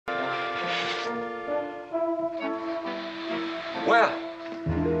Well,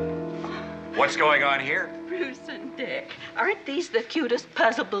 what's going on here? Bruce and Dick, aren't these the cutest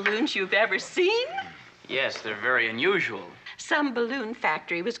puzzle balloons you've ever seen? Yes, they're very unusual. Some balloon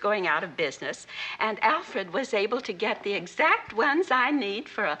factory was going out of business, and Alfred was able to get the exact ones I need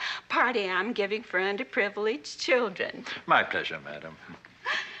for a party I'm giving for underprivileged children. My pleasure, madam.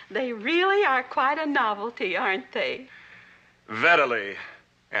 They really are quite a novelty, aren't they? Verily,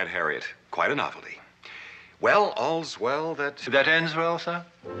 Aunt Harriet, quite a novelty. Well, all's well that... That ends well, sir?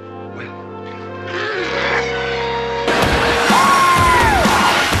 Well... Here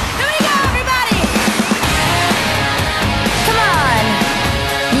we go, everybody! Come on!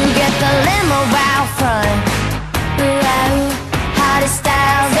 You get the limo out front. Ooh, hottest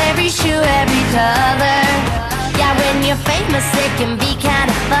styles, every shoe, every color. Yeah, when you're famous, it can be kind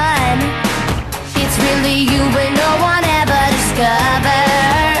of fun. It's really you, but no one ever discovers.